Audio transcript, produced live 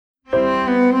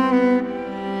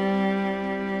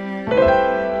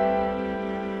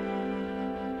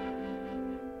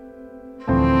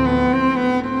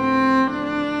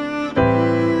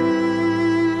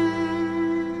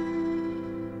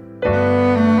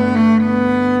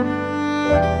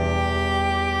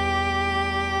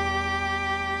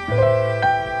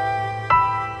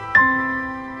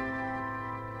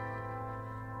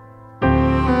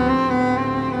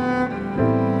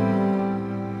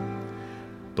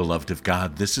Beloved of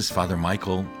God, this is Father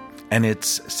Michael, and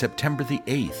it's September the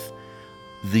 8th,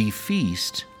 the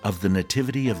feast of the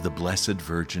Nativity of the Blessed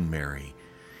Virgin Mary.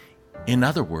 In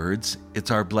other words,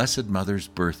 it's our Blessed Mother's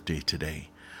birthday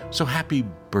today. So happy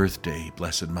birthday,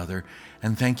 Blessed Mother,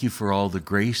 and thank you for all the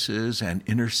graces and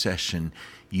intercession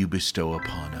you bestow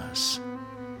upon us.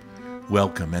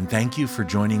 Welcome, and thank you for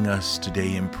joining us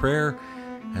today in prayer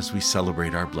as we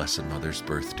celebrate our Blessed Mother's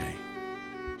birthday.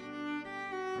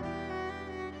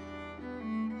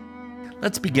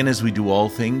 Let's begin as we do all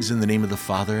things in the name of the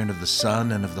Father, and of the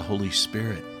Son, and of the Holy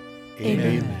Spirit.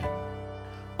 Amen.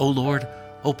 O Lord,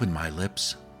 open my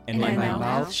lips, and my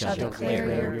mouth shall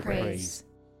declare your praise.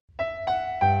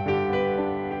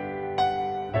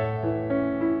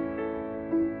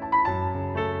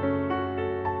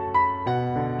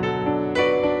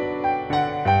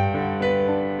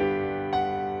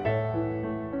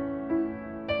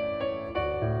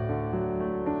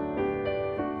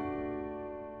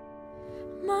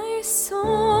 My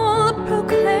soul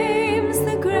proclaims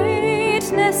the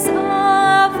greatness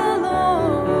of the Lord,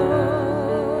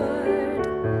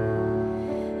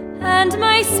 and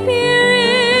my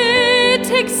spirit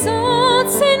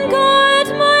exalts in God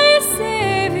my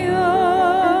Savior,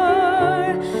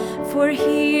 for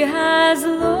he has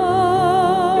looked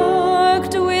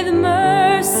with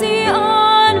mercy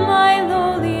on my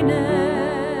lowliness,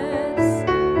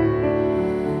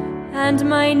 and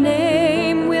my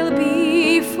name will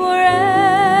be forever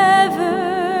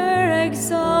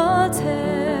exalted.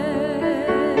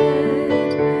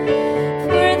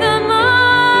 For the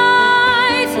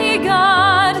mighty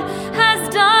God has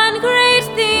done great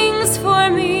things for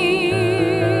me,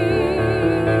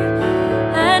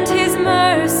 and his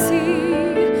mercy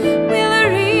will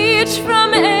reach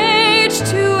from age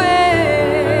to age.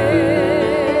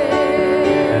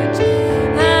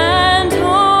 And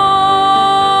holy,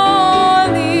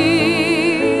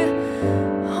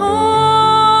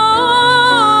 holy,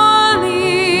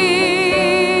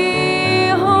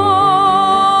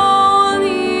 holy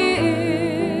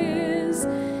is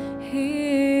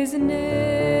his name.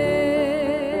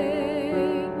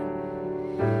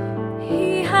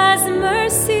 He has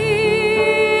mercy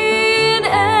in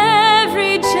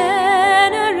every generation.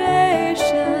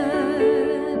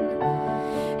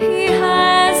 He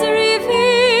has revealed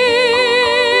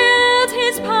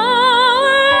his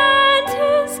power and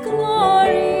his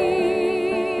glory.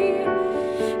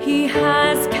 He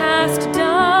has cast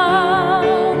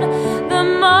down the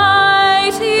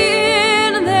mighty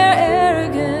in their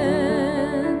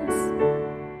arrogance,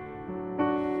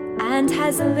 and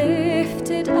has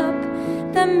lifted up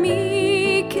the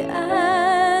meek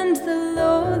and the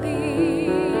lowly.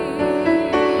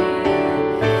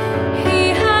 He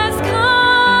has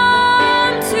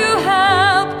come to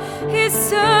help his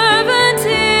servant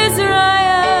Israel.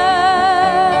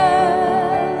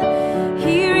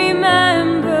 He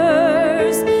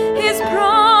remembers his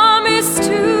promise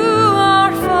to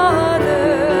our fathers.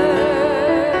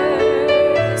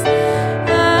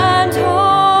 And holy,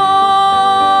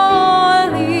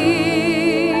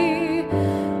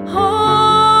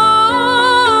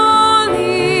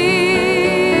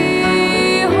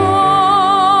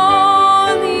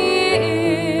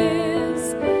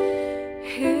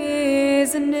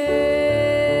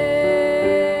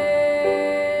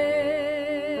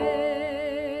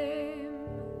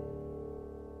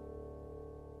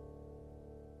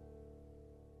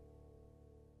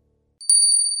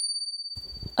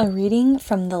 A reading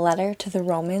from the letter to the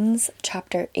Romans,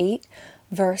 chapter 8,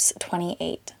 verse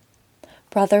 28.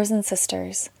 Brothers and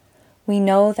sisters, we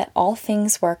know that all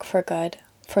things work for good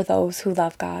for those who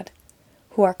love God,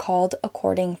 who are called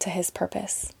according to his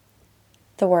purpose.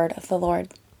 The word of the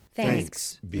Lord.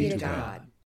 Thanks be to God.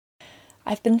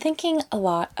 I've been thinking a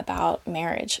lot about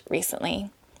marriage recently.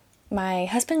 My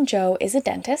husband Joe is a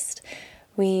dentist.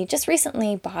 We just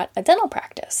recently bought a dental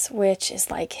practice, which is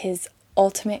like his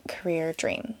ultimate career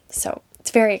dream. So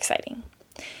it's very exciting.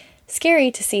 Scary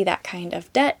to see that kind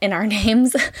of debt in our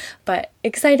names, but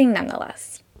exciting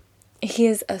nonetheless. He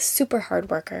is a super hard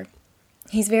worker.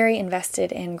 He's very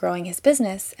invested in growing his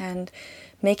business and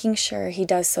making sure he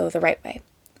does so the right way.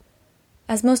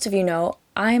 As most of you know,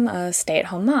 I'm a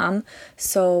stay-at-home mom,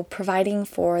 so providing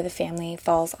for the family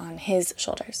falls on his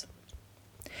shoulders.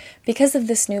 Because of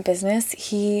this new business,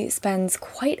 he spends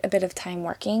quite a bit of time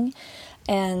working,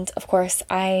 and of course,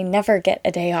 I never get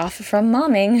a day off from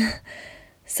momming.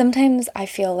 Sometimes I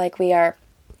feel like we are,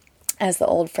 as the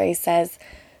old phrase says,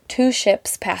 two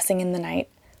ships passing in the night,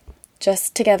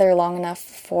 just together long enough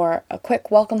for a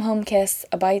quick welcome home kiss,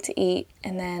 a bite to eat,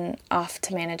 and then off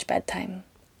to manage bedtime.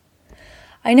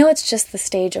 I know it's just the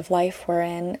stage of life we're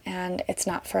in, and it's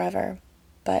not forever,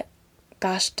 but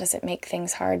gosh, does it make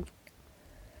things hard.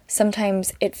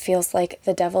 Sometimes it feels like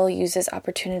the devil uses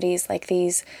opportunities like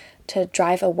these to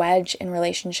drive a wedge in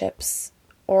relationships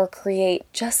or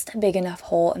create just a big enough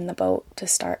hole in the boat to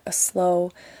start a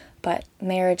slow but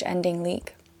marriage-ending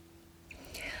leak.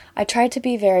 I try to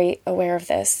be very aware of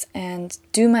this and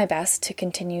do my best to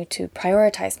continue to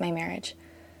prioritize my marriage.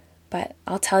 But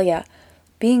I'll tell you,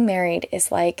 being married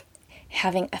is like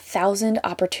having 1,000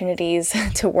 opportunities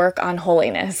to work on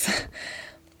holiness.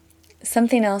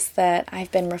 Something else that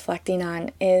I've been reflecting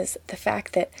on is the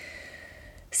fact that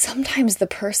sometimes the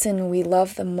person we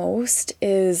love the most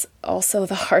is also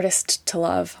the hardest to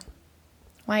love.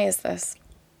 Why is this?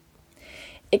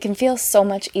 It can feel so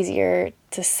much easier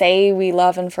to say we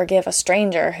love and forgive a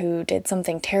stranger who did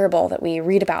something terrible that we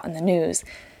read about in the news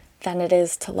than it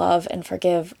is to love and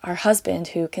forgive our husband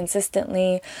who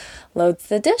consistently loads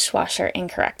the dishwasher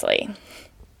incorrectly.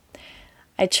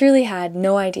 I truly had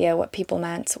no idea what people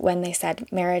meant when they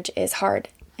said marriage is hard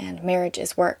and marriage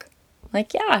is work.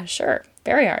 Like, yeah, sure,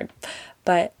 very hard.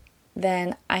 But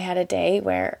then I had a day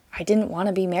where I didn't want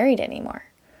to be married anymore.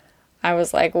 I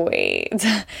was like, wait,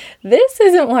 this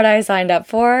isn't what I signed up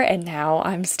for, and now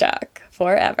I'm stuck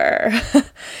forever.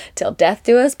 Till death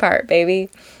do us part, baby.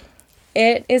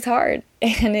 It is hard,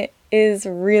 and it is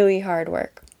really hard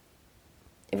work.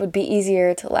 It would be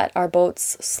easier to let our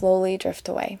boats slowly drift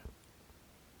away.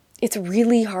 It's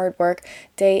really hard work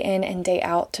day in and day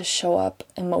out to show up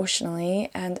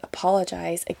emotionally and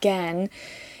apologize again,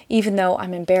 even though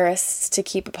I'm embarrassed to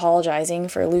keep apologizing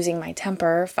for losing my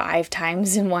temper 5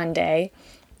 times in one day.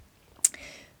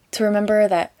 To remember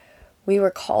that we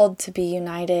were called to be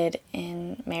united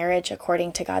in marriage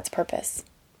according to God's purpose.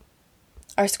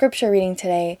 Our scripture reading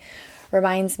today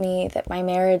reminds me that my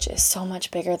marriage is so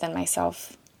much bigger than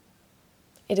myself.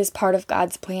 It is part of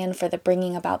God's plan for the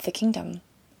bringing about the kingdom.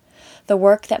 The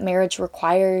work that marriage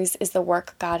requires is the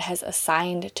work God has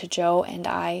assigned to Joe and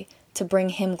I to bring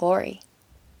Him glory.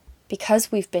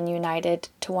 Because we've been united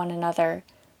to one another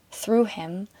through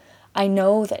Him, I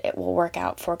know that it will work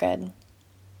out for good.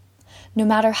 No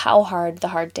matter how hard the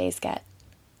hard days get,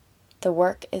 the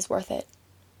work is worth it.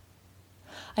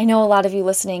 I know a lot of you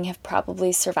listening have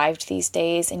probably survived these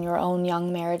days in your own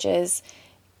young marriages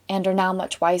and are now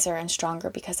much wiser and stronger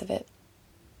because of it.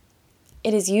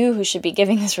 It is you who should be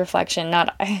giving this reflection,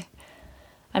 not I.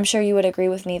 I'm sure you would agree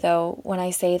with me, though, when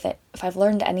I say that if I've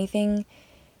learned anything,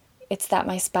 it's that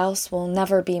my spouse will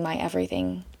never be my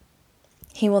everything.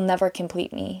 He will never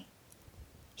complete me.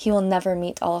 He will never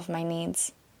meet all of my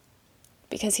needs.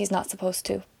 Because He's not supposed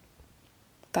to.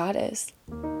 God is.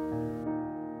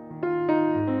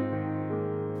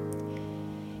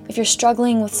 If you're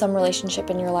struggling with some relationship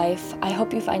in your life, I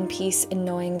hope you find peace in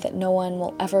knowing that no one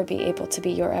will ever be able to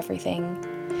be your everything.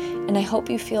 And I hope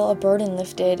you feel a burden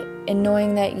lifted in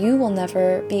knowing that you will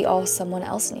never be all someone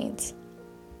else needs.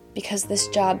 Because this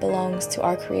job belongs to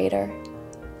our Creator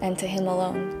and to Him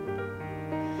alone.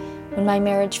 When my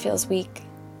marriage feels weak,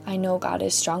 I know God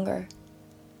is stronger.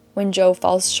 When Joe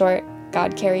falls short,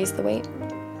 God carries the weight.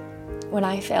 When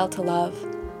I fail to love,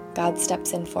 God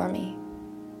steps in for me.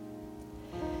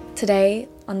 Today,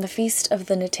 on the feast of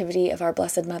the Nativity of our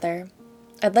Blessed Mother,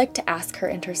 I'd like to ask her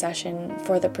intercession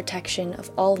for the protection of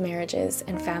all marriages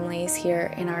and families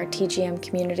here in our TGM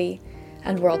community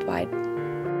and worldwide.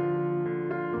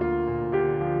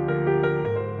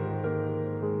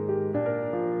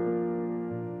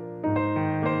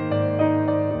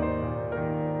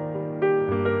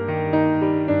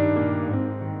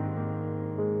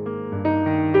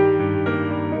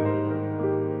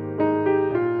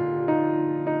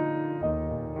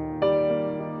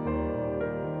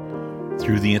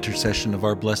 Through the intercession of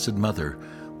our Blessed Mother,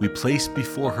 we place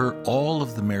before her all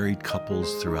of the married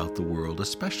couples throughout the world,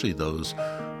 especially those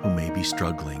who may be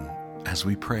struggling, as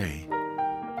we pray.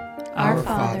 Our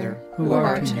Father, who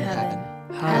art in heaven,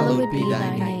 hallowed be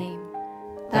thy name.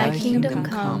 Thy kingdom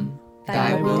come,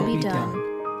 thy will be done,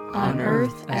 on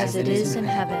earth as it is in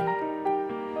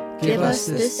heaven. Give us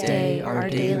this day our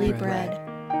daily bread,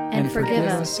 and forgive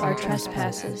us our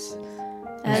trespasses,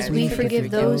 as we forgive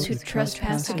those who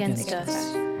trespass against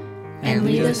us. And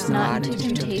lead us not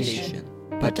into temptation,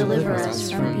 but deliver us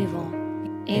from evil.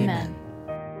 Amen.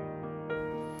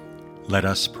 Let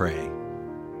us pray.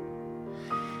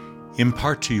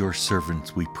 Impart to your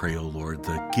servants, we pray, O Lord,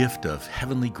 the gift of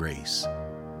heavenly grace,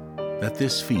 that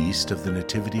this feast of the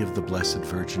Nativity of the Blessed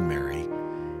Virgin Mary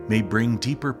may bring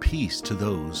deeper peace to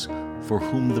those for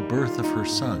whom the birth of her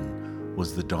Son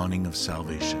was the dawning of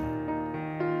salvation.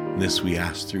 This we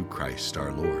ask through Christ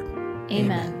our Lord.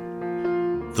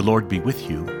 Amen. The Lord be with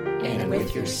you. And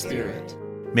with your spirit.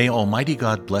 May Almighty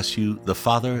God bless you, the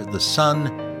Father, the Son,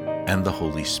 and the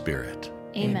Holy Spirit.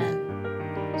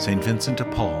 Amen. St. Vincent de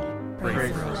Paul,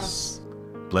 Pray for us.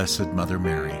 Blessed Mother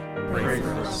Mary. Pray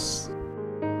for us.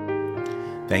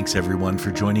 Thanks everyone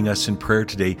for joining us in prayer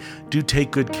today. Do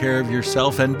take good care of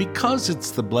yourself, and because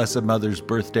it's the Blessed Mother's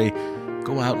birthday,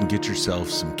 go out and get yourself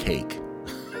some cake.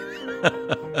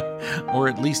 Or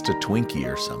at least a Twinkie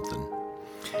or something.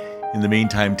 In the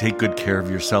meantime, take good care of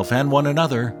yourself and one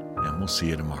another, and we'll see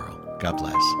you tomorrow. God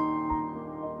bless.